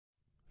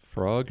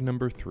Frog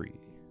number 3.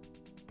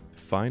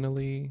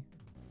 Finally,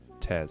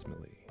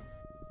 Tazmily.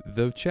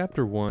 Though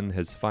Chapter 1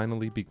 has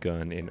finally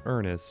begun in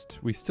earnest,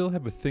 we still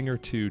have a thing or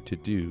two to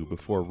do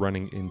before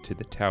running into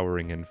the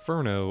towering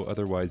inferno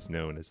otherwise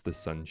known as the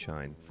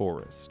Sunshine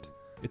Forest.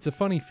 It's a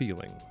funny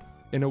feeling.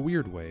 In a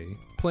weird way,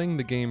 playing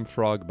the game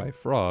frog by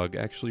frog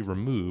actually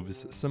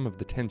removes some of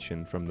the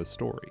tension from the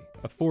story.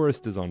 A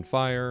forest is on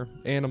fire,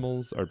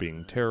 animals are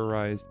being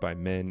terrorized by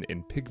men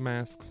in pig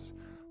masks,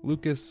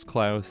 Lucas,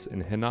 Klaus,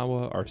 and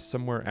Hinawa are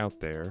somewhere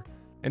out there,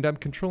 and I'm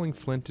controlling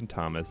Flint and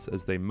Thomas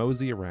as they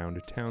mosey around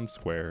a town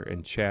square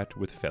and chat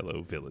with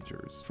fellow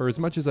villagers. For as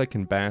much as I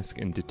can bask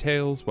in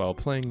details while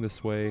playing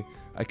this way,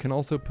 I can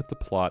also put the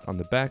plot on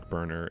the back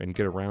burner and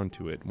get around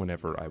to it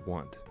whenever I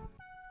want.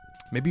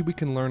 Maybe we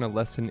can learn a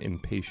lesson in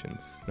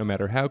patience. No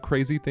matter how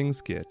crazy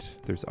things get,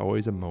 there's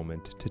always a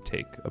moment to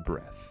take a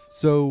breath.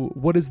 So,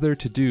 what is there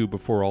to do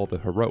before all the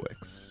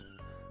heroics?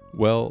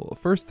 Well,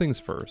 first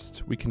things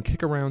first, we can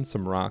kick around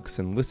some rocks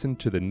and listen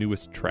to the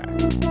newest track.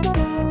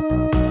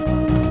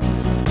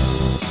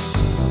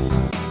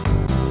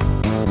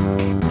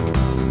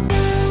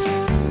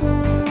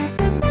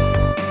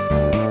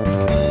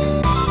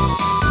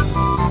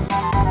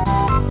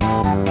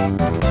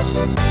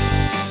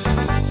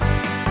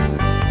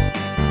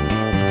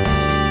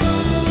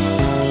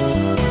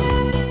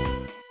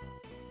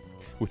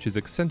 Which is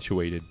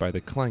accentuated by the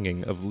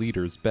clanging of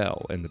Leader's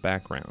bell in the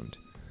background.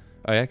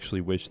 I actually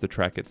wish the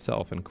track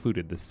itself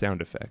included this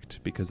sound effect,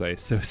 because I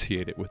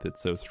associate it with it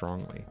so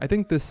strongly. I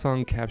think this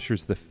song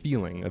captures the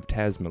feeling of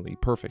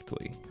Tazmily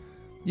perfectly.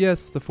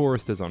 Yes, the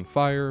forest is on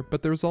fire,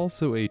 but there's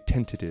also a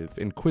tentative,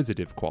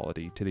 inquisitive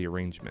quality to the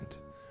arrangement.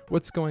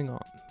 What's going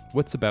on?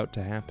 What's about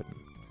to happen?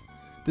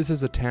 This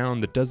is a town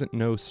that doesn't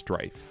know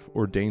strife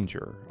or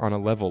danger on a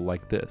level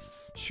like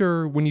this.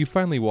 Sure, when you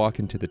finally walk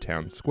into the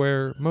town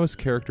square, most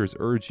characters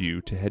urge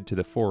you to head to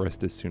the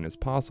forest as soon as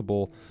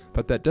possible,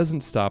 but that doesn't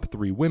stop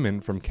 3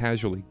 women from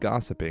casually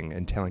gossiping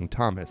and telling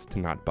Thomas to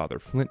not bother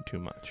Flint too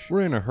much.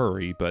 We're in a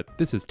hurry, but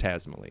this is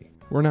Tazmily.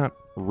 We're not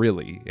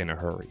really in a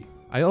hurry.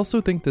 I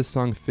also think this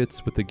song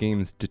fits with the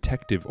game's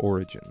detective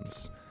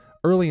origins.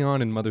 Early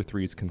on in Mother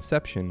 3's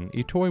conception,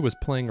 Itoi was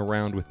playing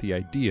around with the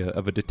idea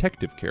of a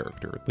detective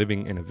character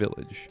living in a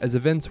village. As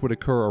events would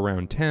occur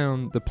around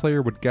town, the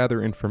player would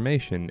gather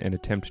information and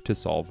attempt to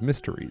solve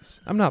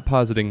mysteries. I'm not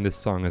positing this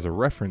song as a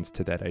reference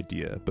to that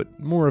idea, but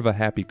more of a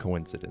happy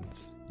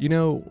coincidence. You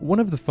know, one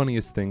of the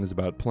funniest things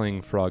about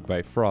playing Frog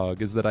by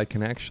Frog is that I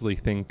can actually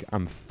think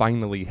I'm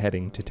finally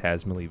heading to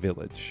Tazmily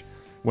Village,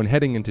 when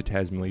heading into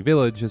Tazmily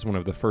Village is one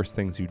of the first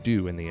things you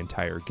do in the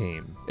entire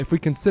game. If we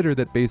consider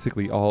that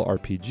basically all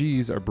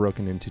RPGs are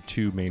broken into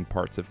 2 main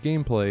parts of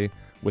gameplay,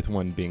 with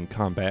one being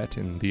combat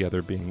and the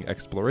other being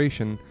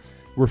exploration,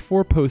 we're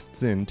 4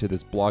 posts into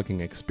this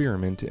blogging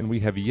experiment and we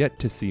have yet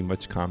to see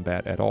much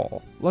combat at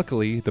all.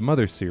 Luckily, the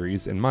Mother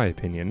series, in my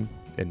opinion,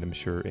 and I'm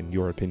sure in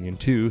your opinion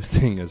too,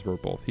 seeing as we're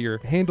both here,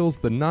 handles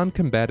the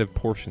non-combative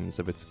portions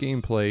of its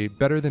gameplay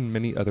better than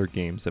many other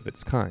games of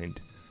its kind.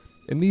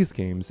 In these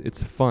games,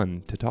 it's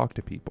fun to talk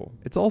to people.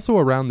 It's also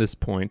around this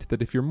point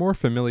that if you're more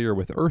familiar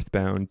with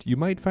Earthbound, you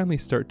might finally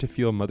start to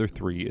feel Mother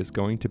 3 is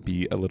going to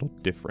be a little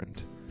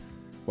different.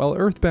 While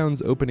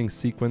Earthbound's opening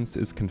sequence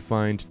is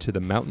confined to the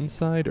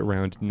mountainside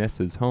around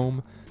Ness's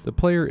home, the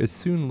player is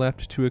soon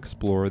left to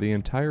explore the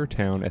entire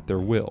town at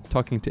their will,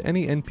 talking to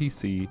any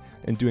NPC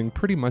and doing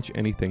pretty much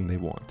anything they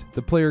want.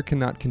 The player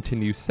cannot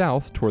continue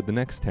south toward the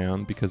next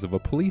town because of a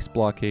police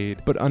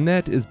blockade, but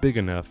Annette is big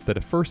enough that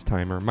a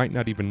first-timer might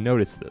not even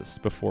notice this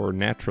before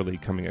naturally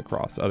coming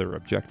across other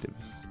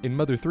objectives. In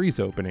Mother 3's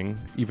opening,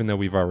 even though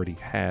we've already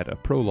had a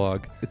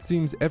prologue, it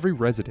seems every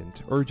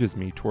resident urges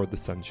me toward the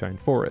Sunshine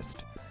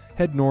Forest.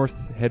 Head north,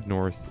 head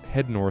north,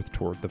 head north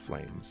toward the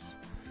flames.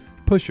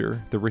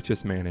 Pusher, the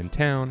richest man in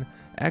town,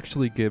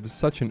 actually gives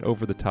such an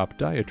over-the-top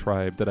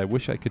diatribe that I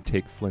wish I could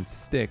take Flint's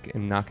stick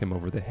and knock him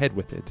over the head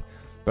with it,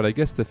 but I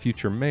guess the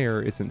future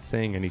mayor isn't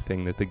saying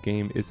anything that the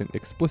game isn't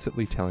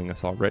explicitly telling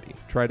us already.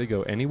 Try to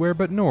go anywhere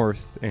but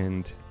north,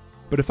 and...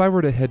 But if I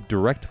were to head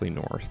directly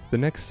north, the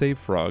next save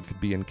frog could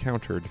be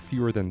encountered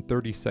fewer than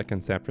 30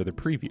 seconds after the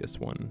previous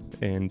one,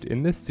 and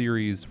in this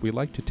series, we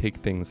like to take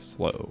things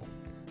slow.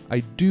 I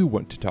do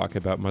want to talk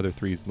about Mother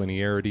 3's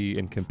linearity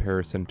in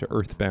comparison to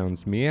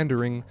Earthbound's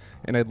meandering,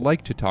 and I'd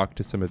like to talk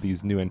to some of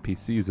these new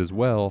NPCs as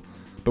well,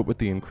 but with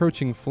the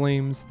encroaching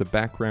flames, the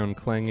background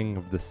clanging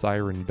of the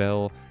siren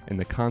bell, and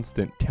the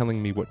constant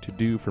telling me what to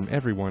do from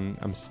everyone,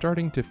 I'm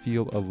starting to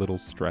feel a little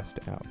stressed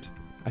out.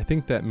 I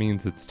think that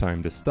means it's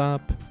time to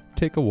stop,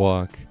 take a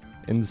walk,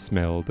 and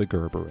smell the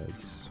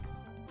Gerberas.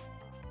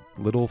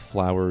 Little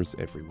flowers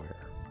everywhere.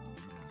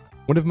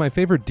 One of my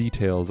favorite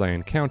details I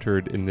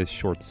encountered in this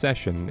short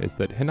session is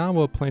that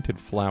Hinawa planted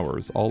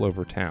flowers all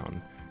over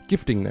town,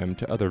 gifting them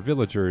to other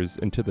villagers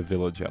and to the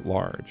village at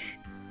large.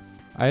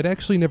 I had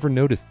actually never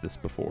noticed this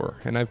before,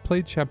 and I've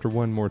played Chapter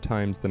 1 more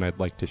times than I'd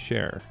like to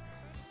share.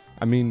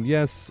 I mean,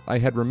 yes, I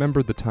had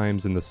remembered the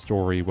times in the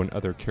story when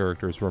other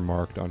characters were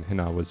marked on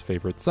Hinawa's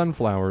favorite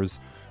sunflowers,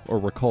 or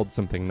recalled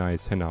something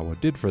nice Hinawa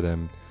did for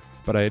them,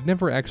 but I had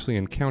never actually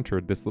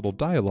encountered this little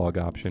dialogue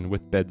option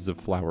with beds of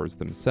flowers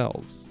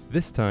themselves.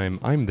 This time,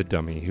 I'm the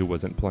dummy who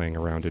wasn't playing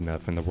around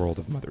enough in the world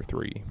of Mother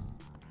 3.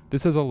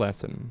 This is a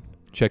lesson.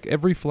 Check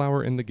every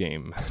flower in the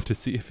game to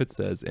see if it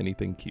says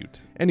anything cute.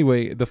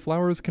 Anyway, the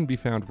flowers can be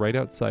found right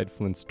outside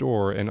Flint's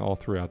door and all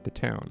throughout the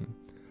town.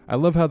 I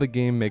love how the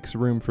game makes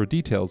room for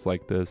details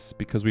like this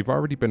because we've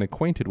already been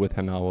acquainted with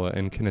Hanawa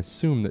and can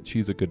assume that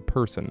she's a good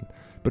person,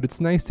 but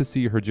it's nice to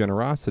see her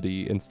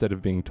generosity instead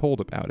of being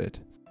told about it.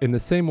 In the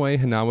same way,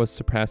 Hanawa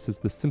surpasses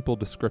the simple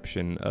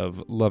description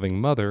of loving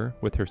mother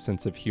with her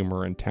sense of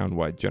humor and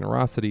town-wide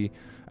generosity.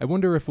 I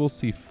wonder if we'll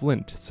see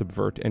Flint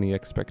subvert any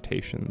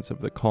expectations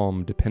of the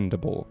calm,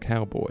 dependable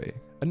cowboy.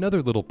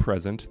 Another little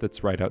present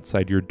that's right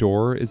outside your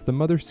door is the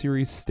Mother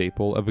series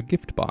staple of a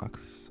gift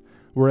box.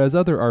 Whereas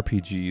other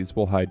RPGs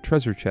will hide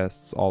treasure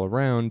chests all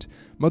around,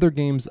 Mother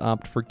games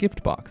opt for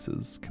gift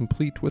boxes,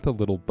 complete with a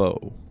little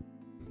bow.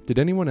 Did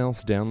anyone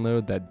else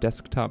download that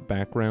desktop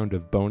background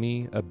of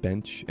Boney, a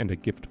bench, and a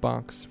gift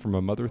box from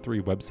a Mother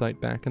 3 website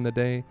back in the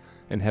day,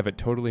 and have it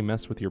totally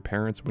mess with your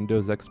parents'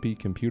 Windows XP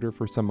computer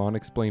for some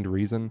unexplained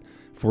reason,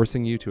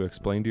 forcing you to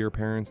explain to your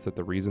parents that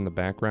the reason the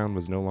background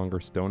was no longer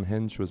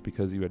Stonehenge was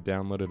because you had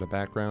downloaded a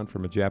background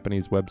from a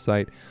Japanese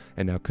website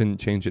and now couldn't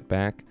change it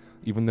back,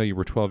 even though you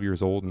were 12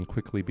 years old and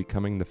quickly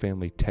becoming the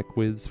family tech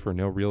whiz for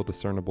no real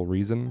discernible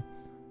reason?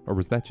 Or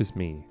was that just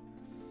me?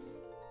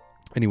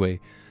 Anyway,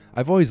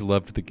 I've always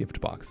loved the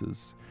gift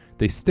boxes.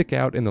 They stick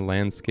out in the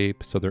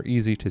landscape so they're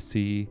easy to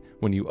see.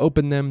 When you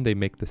open them, they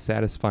make the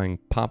satisfying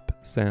pop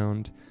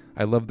sound.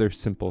 I love their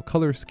simple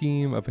color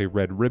scheme of a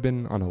red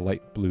ribbon on a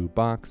light blue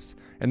box,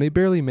 and they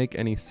barely make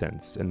any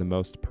sense in the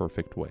most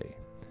perfect way.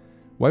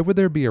 Why would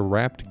there be a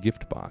wrapped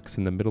gift box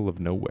in the middle of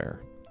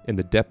nowhere, in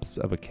the depths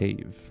of a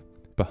cave,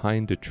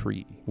 behind a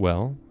tree?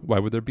 Well, why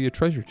would there be a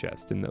treasure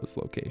chest in those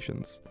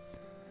locations?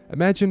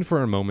 Imagine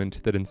for a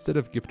moment that instead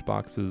of gift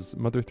boxes,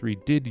 Mother 3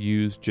 did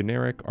use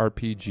generic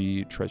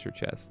RPG treasure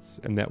chests,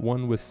 and that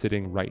one was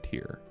sitting right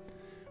here.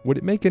 Would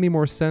it make any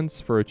more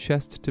sense for a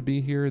chest to be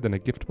here than a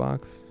gift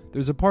box?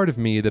 There's a part of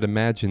me that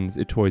imagines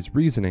Itoi's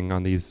reasoning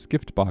on these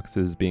gift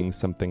boxes being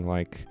something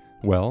like,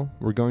 well,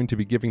 we're going to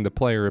be giving the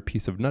player a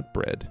piece of nut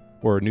bread,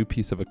 or a new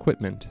piece of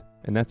equipment,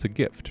 and that's a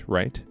gift,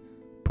 right?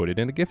 Put it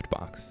in a gift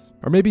box.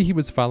 Or maybe he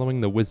was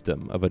following the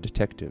wisdom of a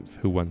detective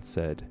who once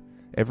said,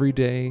 every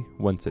day,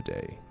 once a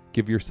day.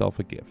 Give yourself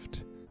a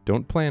gift.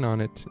 Don't plan on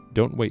it,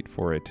 don't wait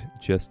for it,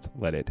 just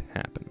let it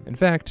happen. In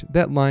fact,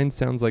 that line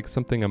sounds like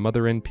something a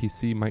Mother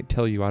NPC might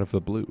tell you out of the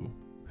blue.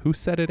 Who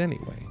said it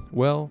anyway?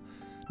 Well,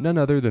 none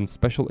other than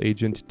Special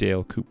Agent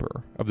Dale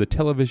Cooper of the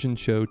television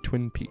show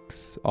Twin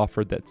Peaks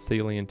offered that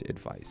salient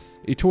advice.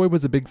 Itoi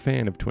was a big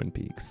fan of Twin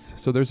Peaks,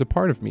 so there's a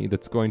part of me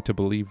that's going to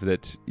believe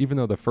that even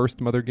though the first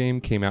Mother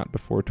game came out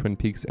before Twin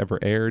Peaks ever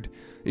aired,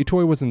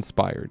 Itoi was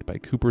inspired by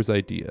Cooper's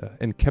idea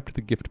and kept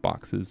the gift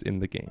boxes in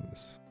the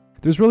games.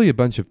 There's really a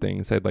bunch of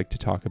things I'd like to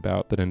talk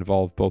about that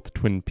involve both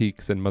Twin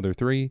Peaks and Mother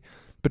 3,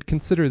 but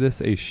consider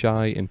this a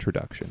shy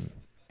introduction.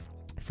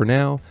 For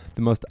now,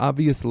 the most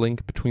obvious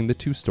link between the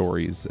two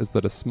stories is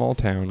that a small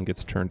town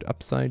gets turned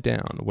upside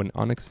down when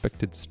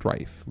unexpected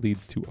strife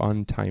leads to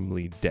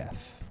untimely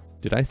death.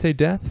 Did I say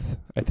death?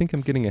 I think I'm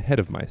getting ahead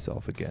of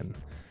myself again.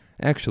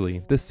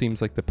 Actually, this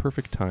seems like the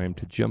perfect time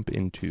to jump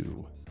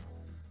into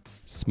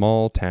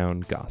small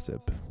town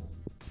gossip.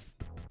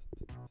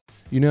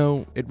 You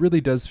know, it really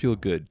does feel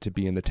good to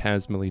be in the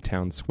Tazmily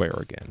town square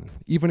again,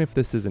 even if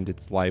this isn't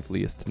its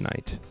liveliest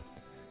night.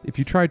 If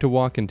you try to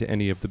walk into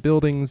any of the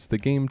buildings, the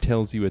game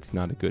tells you it's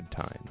not a good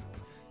time.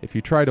 If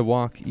you try to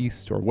walk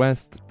east or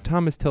west,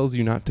 Thomas tells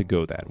you not to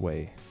go that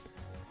way.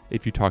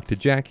 If you talk to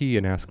Jackie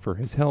and ask for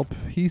his help,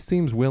 he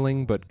seems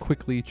willing but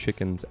quickly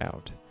chickens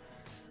out.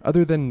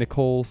 Other than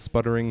Nicole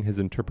sputtering his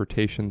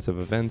interpretations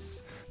of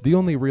events, the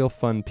only real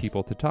fun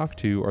people to talk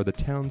to are the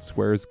town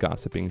square's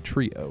gossiping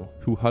trio,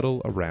 who huddle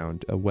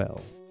around a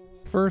well.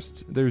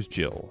 First, there's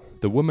Jill,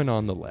 the woman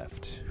on the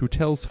left, who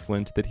tells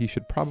Flint that he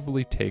should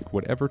probably take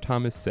whatever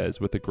Thomas says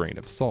with a grain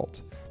of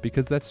salt,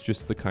 because that's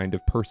just the kind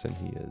of person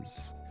he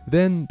is.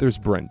 Then there's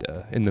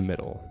Brenda, in the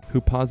middle, who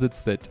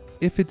posits that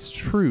if it's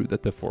true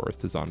that the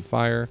forest is on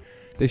fire,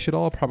 they should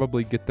all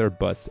probably get their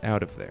butts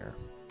out of there.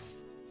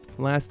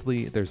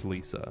 Lastly, there's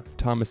Lisa,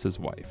 Thomas's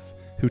wife,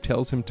 who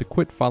tells him to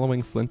quit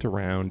following Flint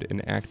around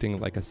and acting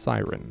like a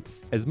siren.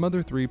 As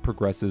Mother 3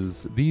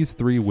 progresses, these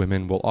three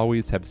women will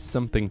always have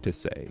something to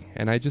say,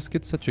 and I just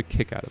get such a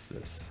kick out of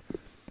this.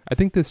 I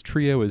think this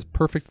trio is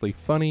perfectly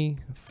funny,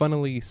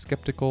 funnily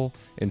skeptical,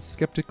 and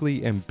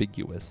skeptically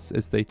ambiguous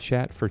as they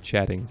chat for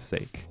chatting's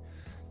sake.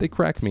 They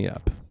crack me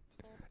up.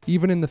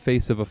 Even in the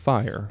face of a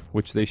fire,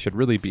 which they should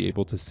really be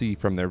able to see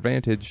from their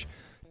vantage,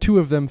 two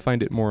of them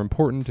find it more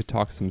important to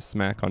talk some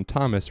smack on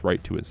Thomas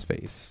right to his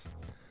face.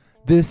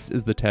 This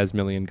is the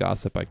Tazmillian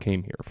gossip I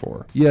came here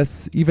for.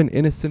 Yes, even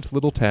innocent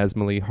little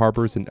Tazmily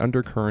harbors an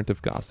undercurrent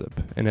of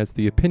gossip, and as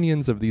the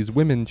opinions of these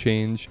women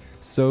change,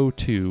 so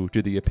too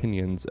do the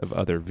opinions of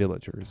other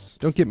villagers.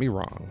 Don't get me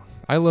wrong,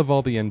 I love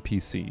all the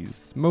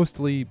NPCs,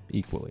 mostly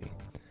equally.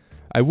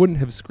 I wouldn't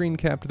have screen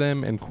capped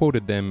them and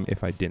quoted them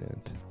if I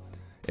didn't.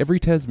 Every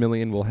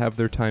Tazmillian will have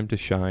their time to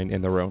shine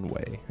in their own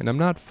way, and I'm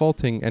not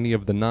faulting any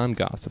of the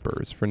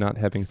non-gossipers for not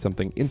having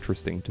something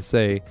interesting to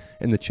say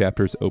in the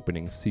chapter's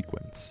opening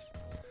sequence.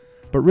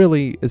 But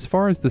really, as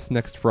far as this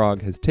next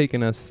frog has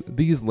taken us,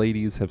 these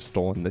ladies have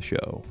stolen the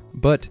show.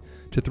 But,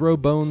 to throw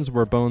bones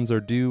where bones are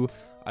due,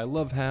 I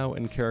love how,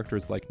 in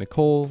characters like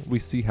Nicole, we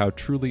see how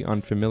truly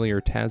unfamiliar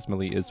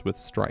Tazmily is with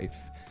strife.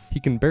 He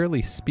can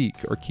barely speak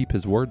or keep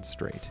his words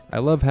straight. I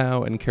love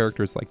how, in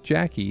characters like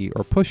Jackie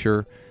or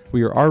Pusher,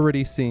 we are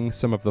already seeing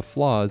some of the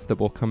flaws that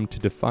will come to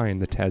define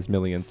the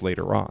Tazmillians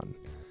later on.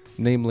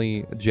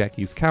 Namely,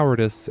 Jackie's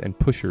cowardice and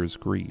Pusher's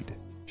greed.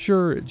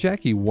 Sure,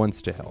 Jackie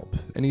wants to help,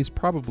 and he's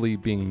probably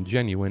being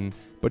genuine,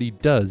 but he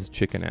does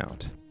chicken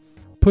out.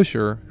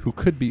 Pusher, who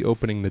could be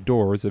opening the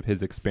doors of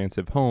his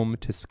expansive home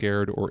to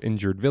scared or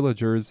injured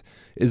villagers,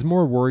 is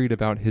more worried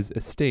about his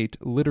estate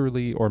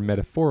literally or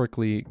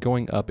metaphorically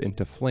going up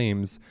into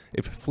flames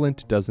if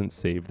Flint doesn't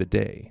save the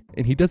day.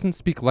 And he doesn't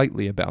speak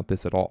lightly about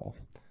this at all.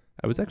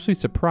 I was actually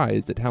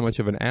surprised at how much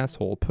of an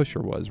asshole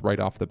Pusher was right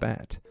off the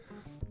bat.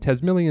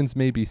 Tazmillians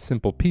may be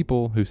simple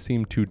people who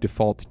seem to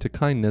default to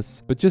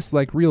kindness, but just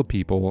like real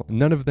people,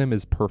 none of them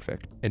is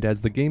perfect. And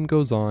as the game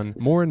goes on,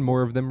 more and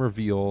more of them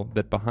reveal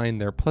that behind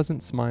their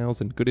pleasant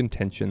smiles and good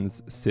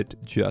intentions sit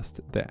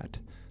just that.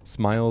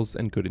 Smiles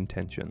and good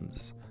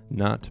intentions.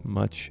 Not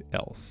much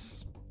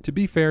else. To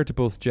be fair to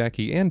both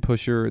Jackie and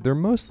Pusher, they're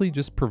mostly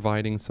just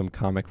providing some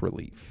comic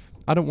relief.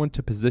 I don't want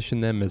to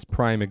position them as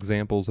prime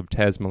examples of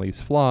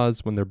Tazmily's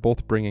flaws when they're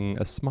both bringing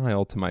a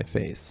smile to my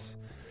face.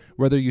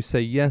 Whether you say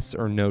yes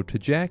or no to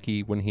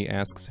Jackie when he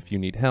asks if you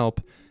need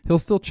help, he'll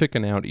still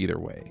chicken out either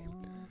way.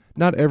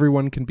 Not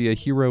everyone can be a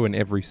hero in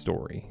every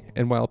story,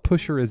 and while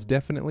Pusher is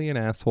definitely an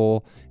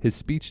asshole, his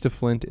speech to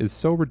Flint is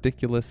so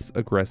ridiculous,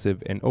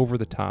 aggressive, and over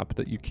the top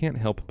that you can't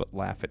help but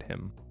laugh at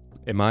him.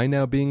 Am I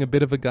now being a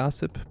bit of a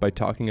gossip by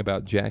talking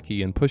about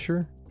Jackie and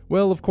Pusher?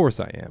 Well, of course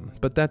I am,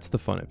 but that's the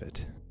fun of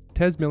it.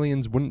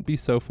 Tazmillians wouldn't be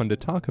so fun to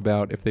talk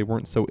about if they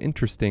weren't so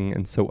interesting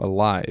and so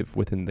alive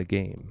within the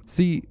game.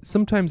 See,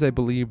 sometimes I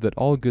believe that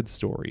all good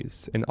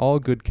stories and all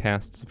good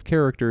casts of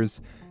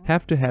characters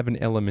have to have an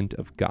element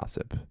of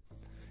gossip.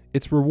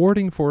 It's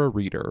rewarding for a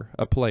reader,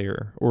 a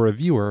player, or a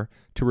viewer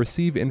to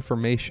receive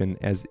information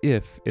as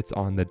if it's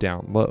on the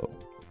down low.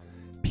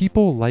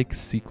 People like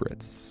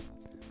secrets.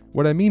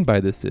 What I mean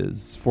by this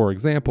is, for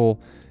example,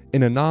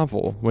 in a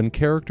novel when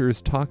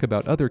characters talk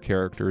about other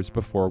characters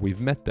before we've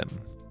met them.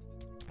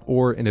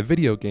 Or in a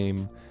video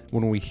game,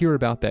 when we hear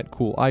about that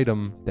cool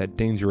item, that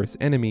dangerous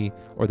enemy,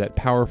 or that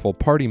powerful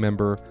party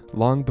member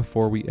long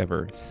before we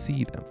ever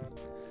see them.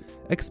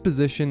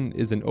 Exposition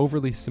is an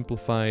overly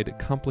simplified,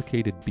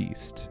 complicated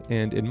beast,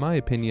 and in my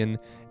opinion,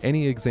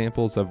 any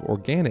examples of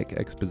organic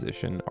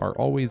exposition are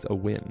always a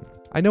win.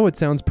 I know it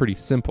sounds pretty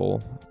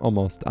simple,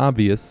 almost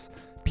obvious.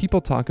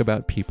 People talk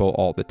about people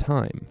all the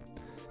time.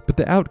 But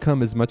the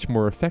outcome is much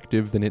more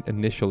effective than it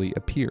initially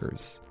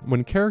appears.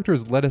 When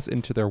characters let us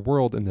into their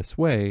world in this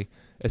way,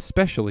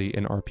 especially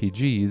in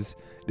RPGs,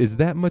 it is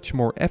that much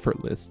more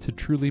effortless to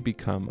truly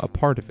become a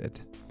part of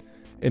it.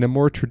 In a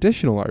more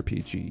traditional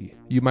RPG,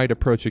 you might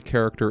approach a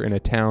character in a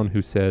town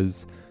who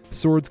says,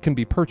 "Swords can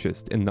be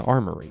purchased in the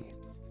armory."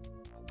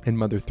 In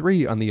Mother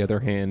 3, on the other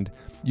hand,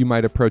 you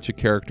might approach a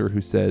character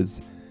who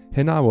says,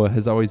 "Hinawa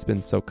has always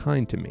been so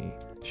kind to me.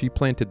 She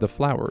planted the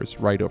flowers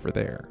right over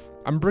there."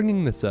 I'm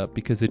bringing this up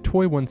because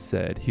Itoi once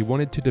said he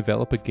wanted to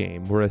develop a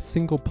game where a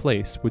single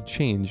place would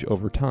change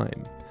over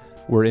time,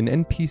 where an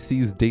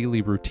NPC's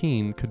daily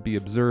routine could be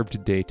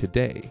observed day to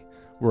day,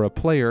 where a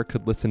player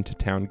could listen to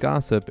town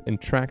gossip and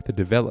track the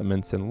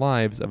developments and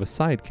lives of a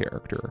side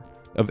character,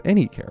 of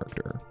any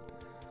character.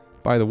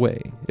 By the way,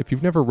 if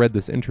you've never read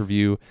this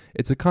interview,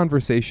 it's a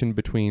conversation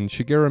between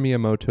Shigeru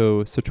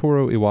Miyamoto,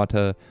 Satoru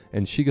Iwata,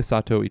 and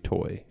Shigesato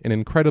Itoi, an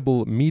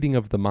incredible meeting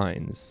of the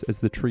minds as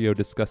the trio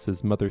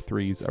discusses Mother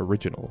 3's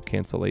original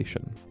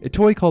cancellation.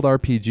 Itoi called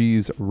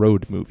RPGs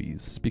road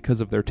movies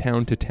because of their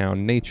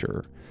town-to-town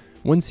nature.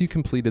 Once you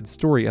completed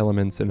story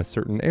elements in a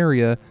certain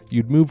area,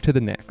 you'd move to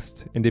the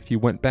next, and if you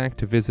went back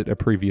to visit a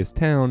previous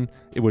town,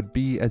 it would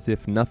be as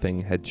if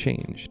nothing had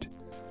changed.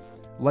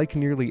 Like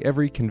nearly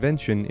every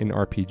convention in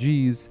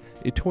RPGs,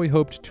 Itoi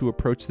hoped to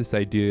approach this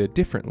idea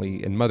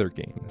differently in Mother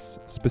games,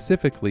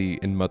 specifically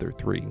in Mother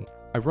 3.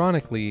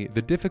 Ironically,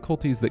 the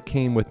difficulties that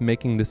came with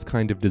making this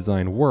kind of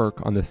design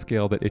work on the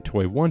scale that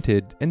Itoi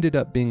wanted ended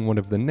up being one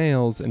of the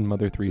nails in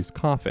Mother 3's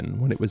coffin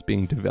when it was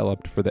being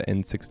developed for the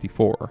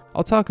N64.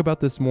 I'll talk about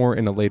this more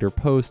in a later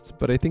post,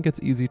 but I think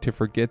it's easy to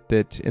forget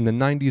that in the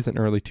 90s and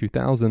early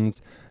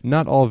 2000s,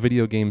 not all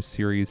video game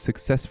series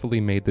successfully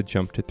made the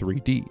jump to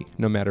 3D,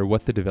 no matter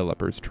what the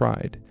developers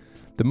tried.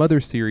 The Mother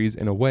series,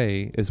 in a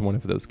way, is one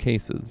of those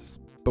cases.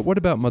 But what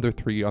about Mother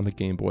 3 on the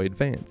Game Boy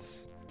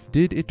Advance?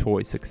 Did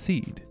Itoi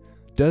succeed?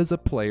 Does a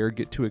player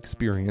get to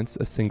experience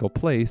a single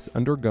place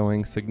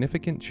undergoing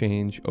significant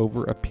change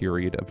over a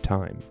period of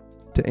time?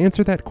 To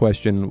answer that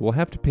question, we'll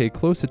have to pay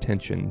close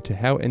attention to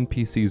how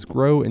NPCs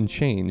grow and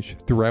change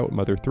throughout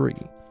Mother 3.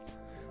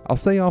 I'll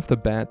say off the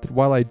bat that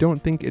while I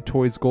don't think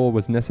Itoi's goal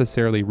was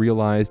necessarily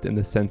realized in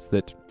the sense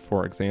that,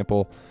 for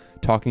example,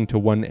 talking to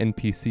one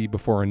NPC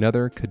before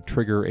another could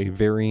trigger a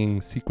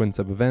varying sequence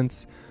of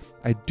events,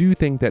 I do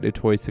think that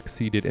Itoi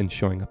succeeded in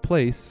showing a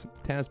place,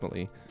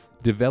 Tazmily,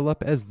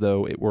 develop as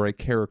though it were a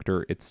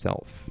character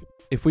itself.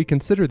 If we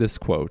consider this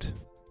quote,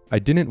 "I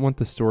didn't want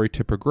the story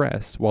to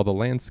progress while the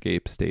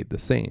landscape stayed the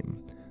same.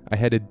 I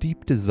had a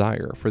deep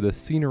desire for the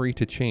scenery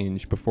to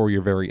change before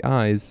your very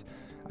eyes,"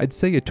 I'd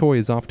say Itoi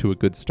is off to a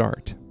good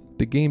start.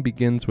 The game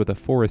begins with a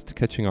forest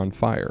catching on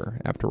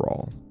fire, after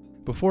all.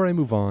 Before I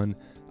move on,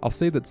 I'll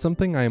say that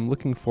something I am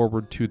looking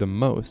forward to the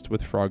most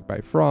with Frog by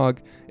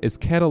Frog is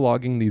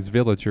cataloging these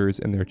villagers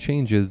and their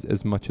changes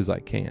as much as I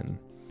can.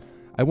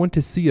 I want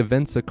to see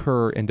events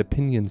occur and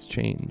opinions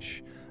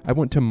change. I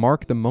want to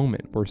mark the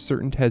moment where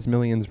certain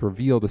Tazmilians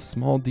reveal the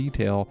small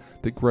detail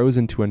that grows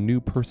into a new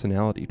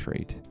personality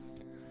trait.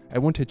 I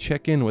want to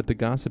check in with the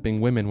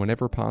gossiping women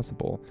whenever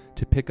possible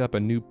to pick up a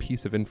new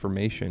piece of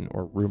information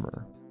or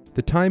rumor.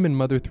 The time in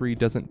Mother 3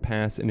 doesn't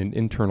pass in an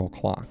internal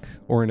clock,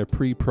 or in a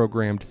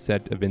pre-programmed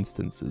set of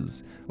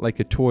instances, like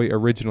Itoi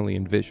originally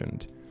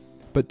envisioned.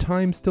 But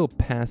time still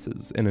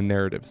passes in a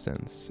narrative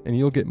sense, and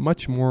you'll get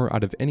much more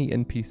out of any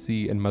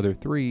NPC in Mother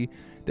 3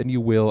 than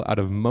you will out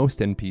of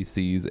most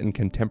NPCs in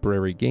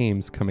contemporary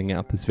games coming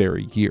out this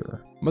very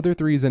year. Mother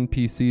 3's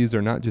NPCs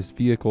are not just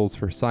vehicles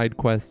for side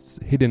quests,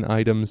 hidden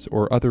items,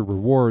 or other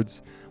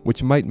rewards,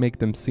 which might make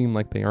them seem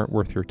like they aren't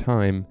worth your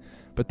time,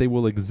 but they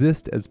will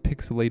exist as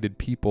pixelated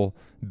people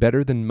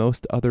better than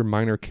most other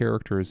minor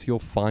characters you'll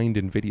find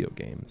in video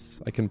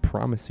games. I can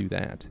promise you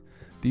that.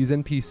 These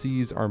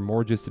NPCs are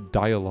more just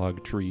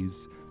dialogue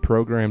trees,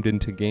 programmed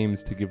into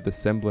games to give the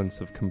semblance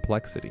of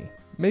complexity.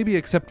 Maybe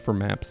except for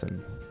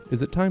Mapson.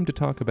 Is it time to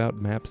talk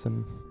about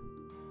Mapson?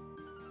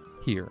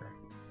 Here,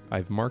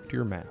 I've marked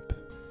your map.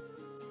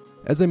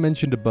 As I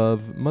mentioned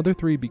above, Mother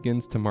 3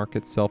 begins to mark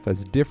itself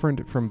as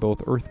different from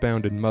both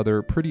Earthbound and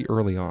Mother pretty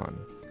early on.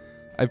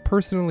 I've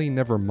personally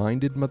never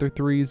minded Mother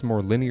 3's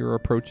more linear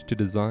approach to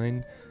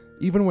design,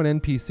 even when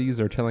NPCs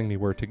are telling me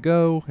where to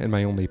go, and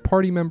my only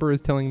party member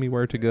is telling me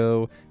where to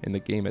go, and the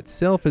game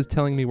itself is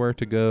telling me where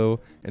to go,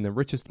 and the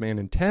richest man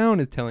in town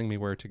is telling me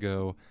where to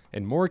go,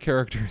 and more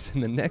characters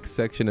in the next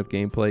section of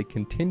gameplay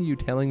continue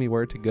telling me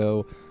where to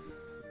go.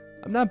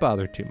 I'm not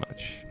bothered too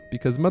much,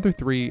 because Mother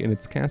 3 and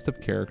its cast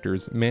of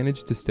characters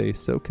managed to stay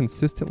so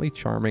consistently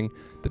charming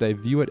that I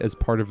view it as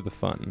part of the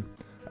fun.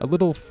 A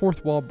little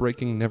fourth wall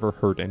breaking never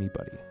hurt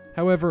anybody.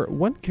 However,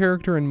 one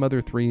character in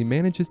Mother 3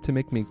 manages to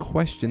make me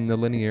question the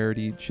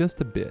linearity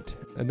just a bit,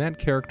 and that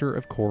character,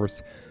 of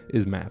course,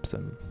 is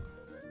Mapson.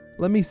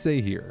 Let me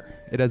say here,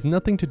 it has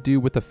nothing to do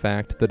with the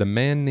fact that a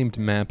man named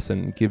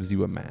Mapson gives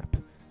you a map.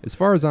 As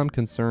far as I'm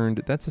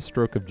concerned, that's a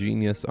stroke of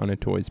genius on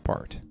Itoi's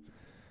part.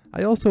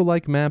 I also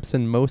like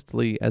Mapson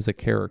mostly as a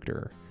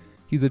character.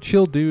 He's a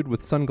chill dude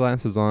with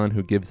sunglasses on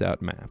who gives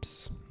out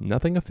maps.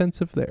 Nothing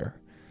offensive there.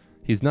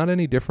 He's not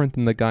any different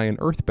than the guy in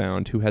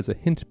Earthbound who has a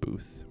hint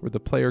booth, where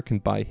the player can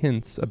buy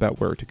hints about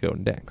where to go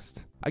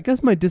next. I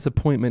guess my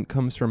disappointment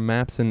comes from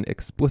Mapson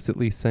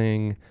explicitly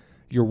saying,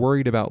 "You're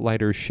worried about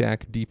Lighter's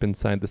shack deep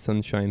inside the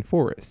Sunshine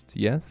Forest,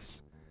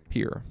 yes?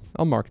 Here,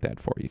 I'll mark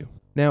that for you."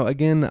 Now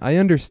again, I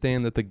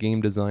understand that the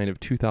game design of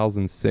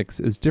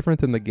 2006 is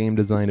different than the game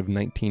design of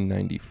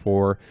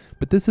 1994,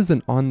 but this is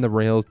an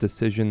on-the-rails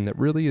decision that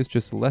really is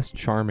just less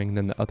charming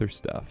than the other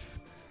stuff.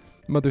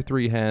 Mother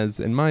 3 has,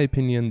 in my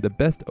opinion, the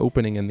best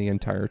opening in the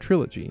entire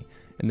trilogy,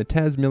 and the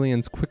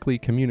Tazmilians quickly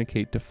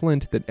communicate to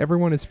Flint that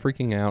everyone is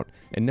freaking out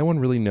and no one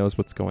really knows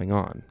what's going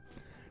on.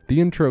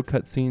 The intro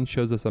cutscene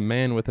shows us a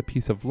man with a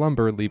piece of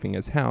lumber leaving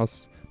his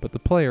house, but the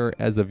player,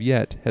 as of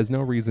yet, has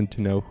no reason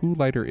to know who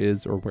Lighter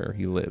is or where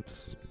he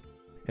lives.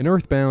 In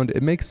Earthbound,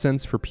 it makes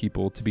sense for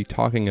people to be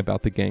talking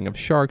about the gang of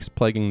sharks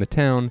plaguing the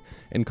town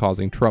and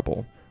causing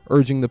trouble,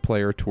 urging the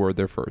player toward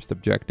their first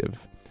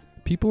objective.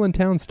 People in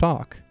towns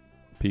talk.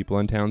 People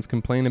in towns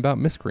complain about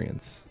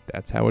miscreants.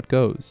 That's how it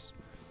goes.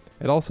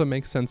 It also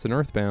makes sense in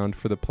Earthbound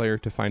for the player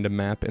to find a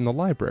map in the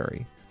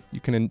library.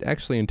 You can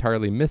actually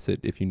entirely miss it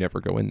if you never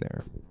go in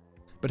there.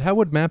 But how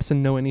would Mapson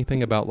know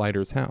anything about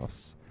Lighter's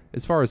house?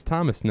 As far as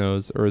Thomas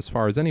knows, or as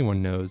far as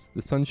anyone knows,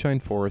 the Sunshine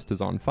Forest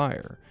is on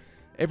fire.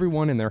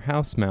 Everyone in their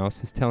house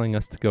mouse is telling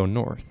us to go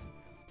north.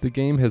 The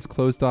game has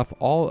closed off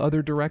all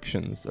other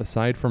directions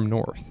aside from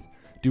north.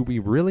 Do we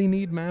really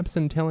need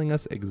Mapson telling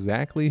us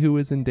exactly who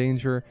is in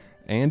danger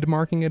and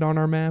marking it on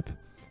our map?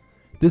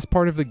 This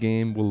part of the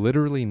game will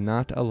literally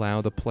not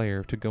allow the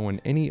player to go in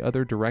any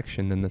other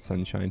direction than the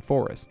Sunshine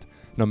Forest.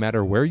 No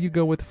matter where you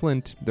go with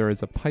Flint, there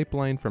is a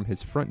pipeline from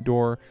his front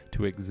door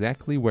to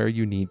exactly where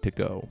you need to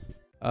go.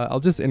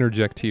 I'll just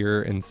interject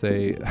here and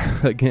say,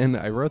 again,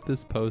 I wrote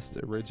this post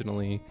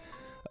originally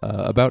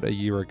about a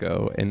year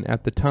ago, and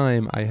at the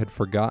time I had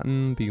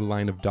forgotten the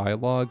line of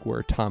dialogue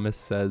where Thomas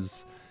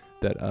says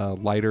that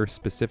Lighter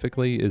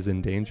specifically is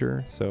in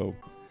danger, so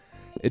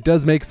it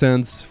does make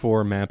sense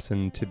for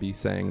Mapson to be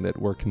saying that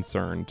we're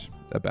concerned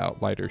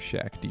about Lighter's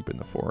shack deep in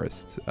the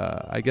forest.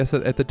 I guess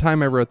at the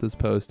time I wrote this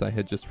post, I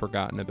had just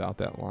forgotten about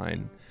that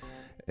line,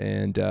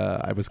 and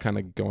I was kind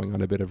of going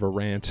on a bit of a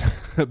rant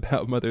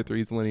about Mother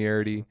 3's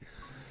linearity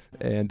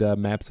and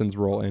Mapson's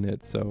role in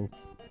it. So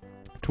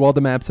to all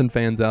the Mapson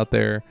fans out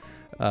there,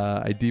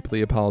 I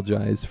deeply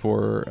apologize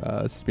for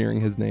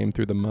smearing his name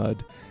through the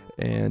mud.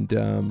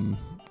 And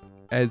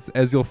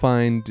as you'll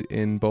find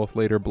in both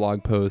later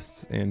blog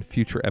posts and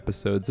future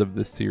episodes of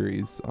this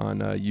series on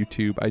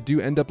YouTube, I do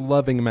end up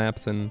loving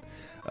Mapson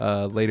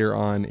later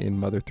on in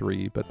Mother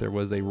 3, but there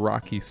was a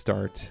rocky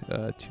start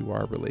to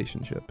our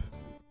relationship.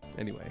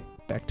 Anyway,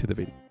 back to the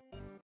video.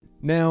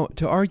 Now,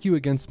 to argue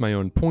against my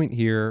own point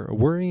here,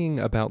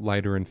 worrying about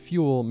lighter and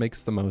fuel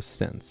makes the most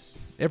sense.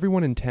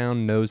 Everyone in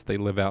town knows they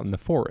live out in the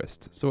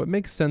forest, so it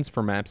makes sense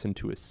for Mapson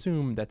to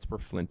assume that's where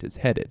Flint is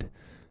headed.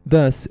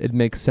 Thus, it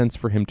makes sense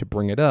for him to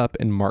bring it up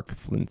and mark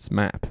Flint's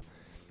map.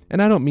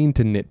 And I don't mean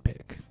to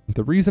nitpick.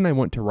 The reason I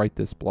want to write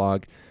this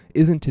blog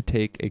isn't to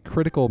take a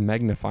critical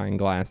magnifying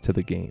glass to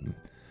the game.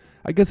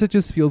 I guess it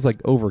just feels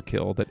like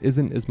overkill that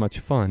isn't as much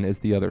fun as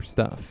the other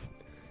stuff.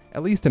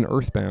 At least in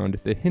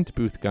Earthbound, the hint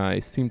booth guy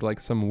seemed like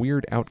some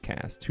weird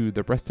outcast who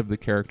the rest of the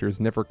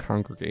characters never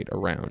congregate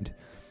around.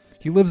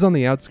 He lives on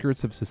the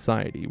outskirts of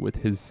society with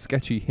his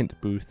sketchy hint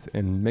booth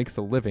and makes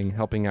a living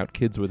helping out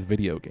kids with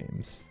video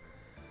games.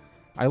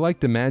 I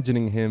liked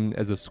imagining him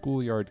as a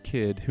schoolyard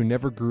kid who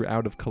never grew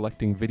out of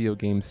collecting video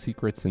game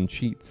secrets and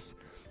cheats.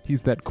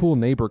 He's that cool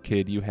neighbor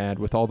kid you had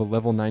with all the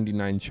level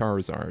 99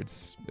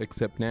 Charizards,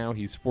 except now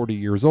he's 40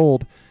 years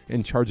old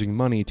and charging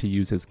money to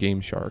use his Game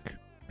Shark.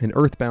 In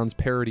Earthbound's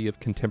parody of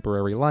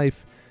contemporary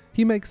life,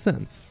 he makes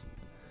sense.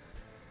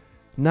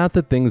 Not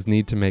that things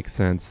need to make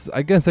sense.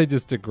 I guess I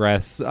just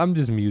digress. I'm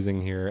just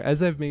musing here.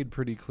 As I've made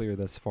pretty clear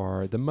thus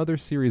far, the Mother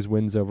series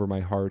wins over my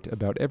heart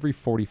about every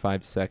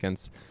 45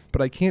 seconds,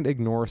 but I can't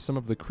ignore some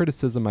of the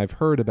criticism I've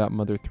heard about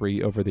Mother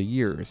 3 over the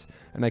years,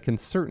 and I can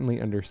certainly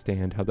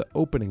understand how the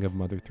opening of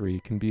Mother 3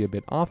 can be a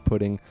bit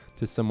off-putting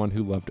to someone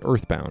who loved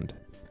Earthbound.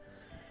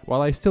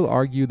 While I still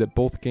argue that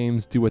both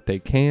games do what they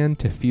can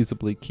to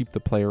feasibly keep the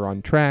player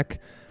on track,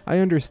 I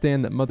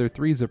understand that Mother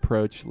 3's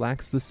approach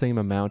lacks the same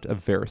amount of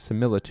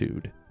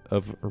verisimilitude,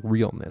 of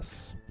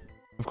realness.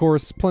 Of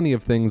course, plenty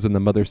of things in the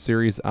Mother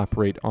series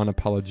operate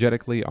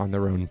unapologetically on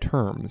their own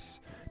terms.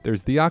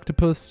 There's the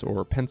octopus,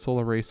 or pencil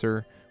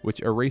eraser,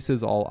 which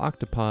erases all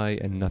octopi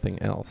and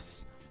nothing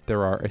else.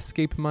 There are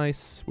escape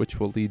mice, which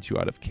will lead you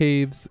out of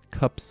caves,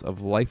 cups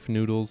of life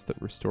noodles that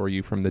restore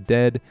you from the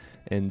dead,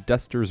 and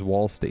Duster's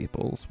wall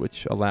staples,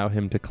 which allow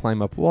him to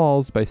climb up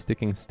walls by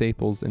sticking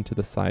staples into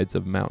the sides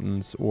of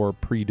mountains or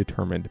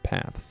predetermined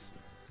paths.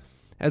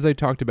 As I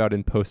talked about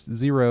in Post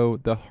Zero,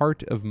 the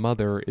heart of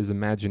Mother is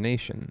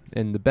imagination,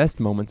 and the best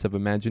moments of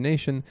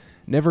imagination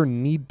never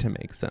need to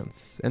make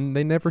sense, and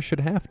they never should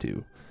have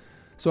to.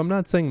 So I'm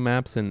not saying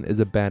Mapson is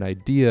a bad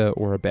idea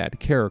or a bad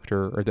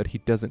character or that he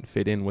doesn't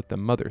fit in with the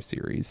Mother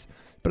series,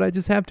 but I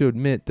just have to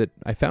admit that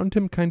I found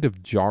him kind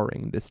of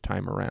jarring this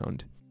time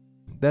around.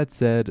 That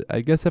said, I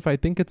guess if I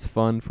think it's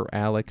fun for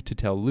Alec to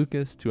tell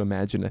Lucas to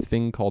imagine a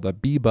thing called a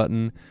B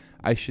button,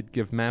 I should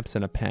give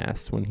Mapson a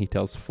pass when he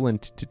tells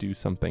Flint to do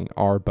something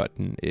R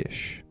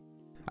button-ish.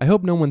 I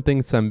hope no one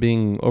thinks I'm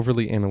being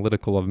overly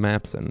analytical of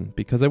Mapson,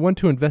 because I want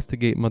to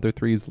investigate Mother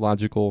 3's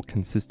logical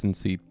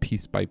consistency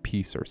piece by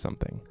piece or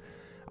something.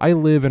 I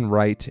live and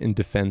write in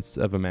defense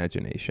of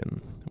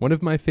imagination. One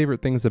of my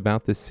favorite things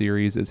about this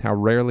series is how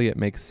rarely it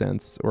makes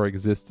sense or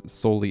exists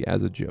solely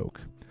as a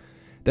joke.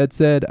 That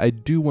said, I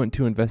do want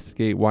to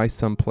investigate why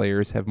some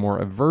players have more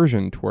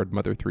aversion toward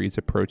Mother 3's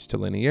approach to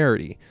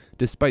linearity,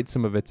 despite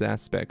some of its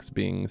aspects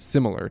being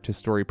similar to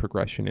story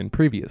progression in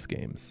previous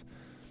games.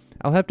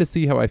 I'll have to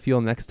see how I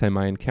feel next time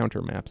I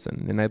encounter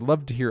Mapson, and I'd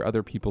love to hear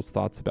other people's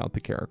thoughts about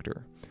the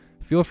character.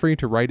 Feel free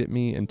to write at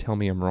me and tell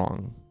me I'm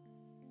wrong.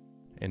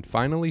 And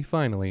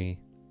finally,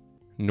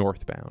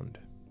 Northbound.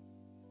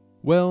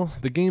 Well,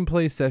 the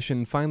gameplay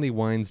session finally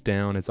winds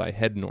down as I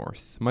head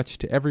north, much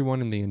to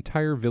everyone in the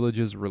entire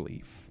village's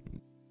relief.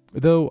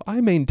 Though I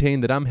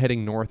maintain that I'm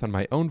heading north on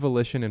my own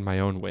volition and my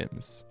own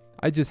whims.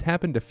 I just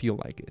happen to feel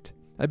like it.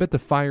 I bet the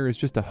fire is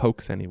just a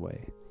hoax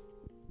anyway.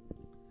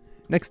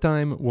 Next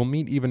time, we'll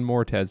meet even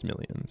more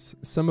Tazmilians,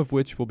 some of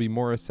which will be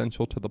more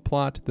essential to the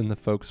plot than the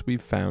folks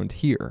we've found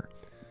here.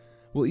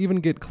 We'll even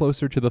get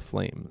closer to the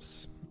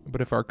flames. But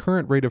if our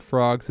current rate of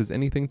frogs is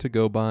anything to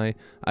go by,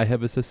 I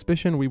have a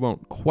suspicion we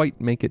won't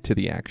quite make it to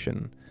the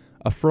action.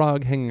 A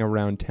frog hanging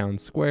around town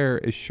square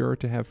is sure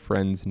to have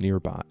friends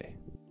nearby.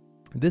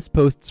 This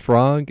post's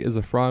frog is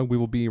a frog we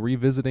will be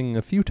revisiting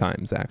a few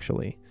times,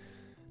 actually.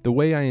 The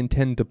way I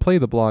intend to play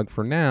the blog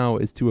for now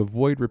is to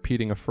avoid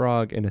repeating a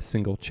frog in a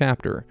single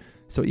chapter,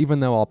 so even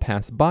though I'll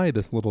pass by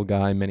this little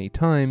guy many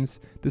times,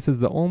 this is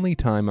the only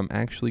time I'm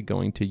actually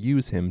going to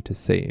use him to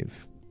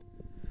save.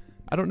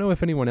 I don't know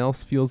if anyone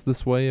else feels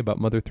this way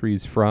about Mother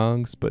 3's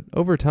frogs, but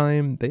over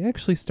time, they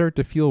actually start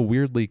to feel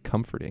weirdly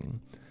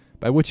comforting.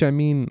 By which I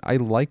mean, I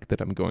like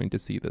that I'm going to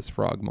see this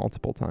frog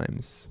multiple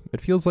times. It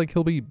feels like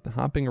he'll be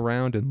hopping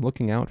around and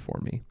looking out for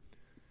me.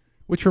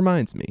 Which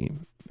reminds me,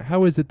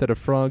 how is it that a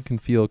frog can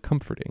feel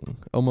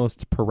comforting,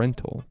 almost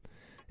parental?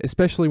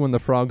 Especially when the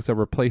frogs are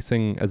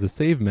replacing, as a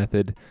save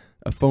method,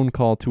 A phone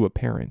call to a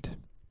parent.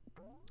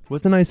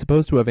 Wasn't I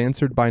supposed to have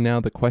answered by now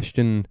the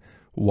question,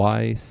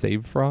 why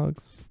save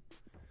frogs?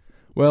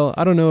 Well,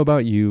 I don't know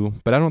about you,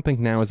 but I don't think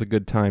now is a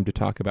good time to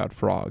talk about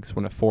frogs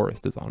when a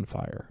forest is on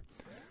fire.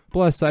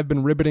 Plus, I've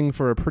been ribbiting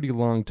for a pretty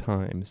long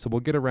time, so we'll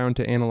get around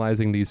to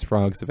analyzing these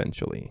frogs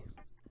eventually.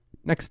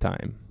 Next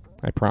time,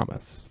 I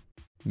promise.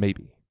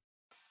 Maybe.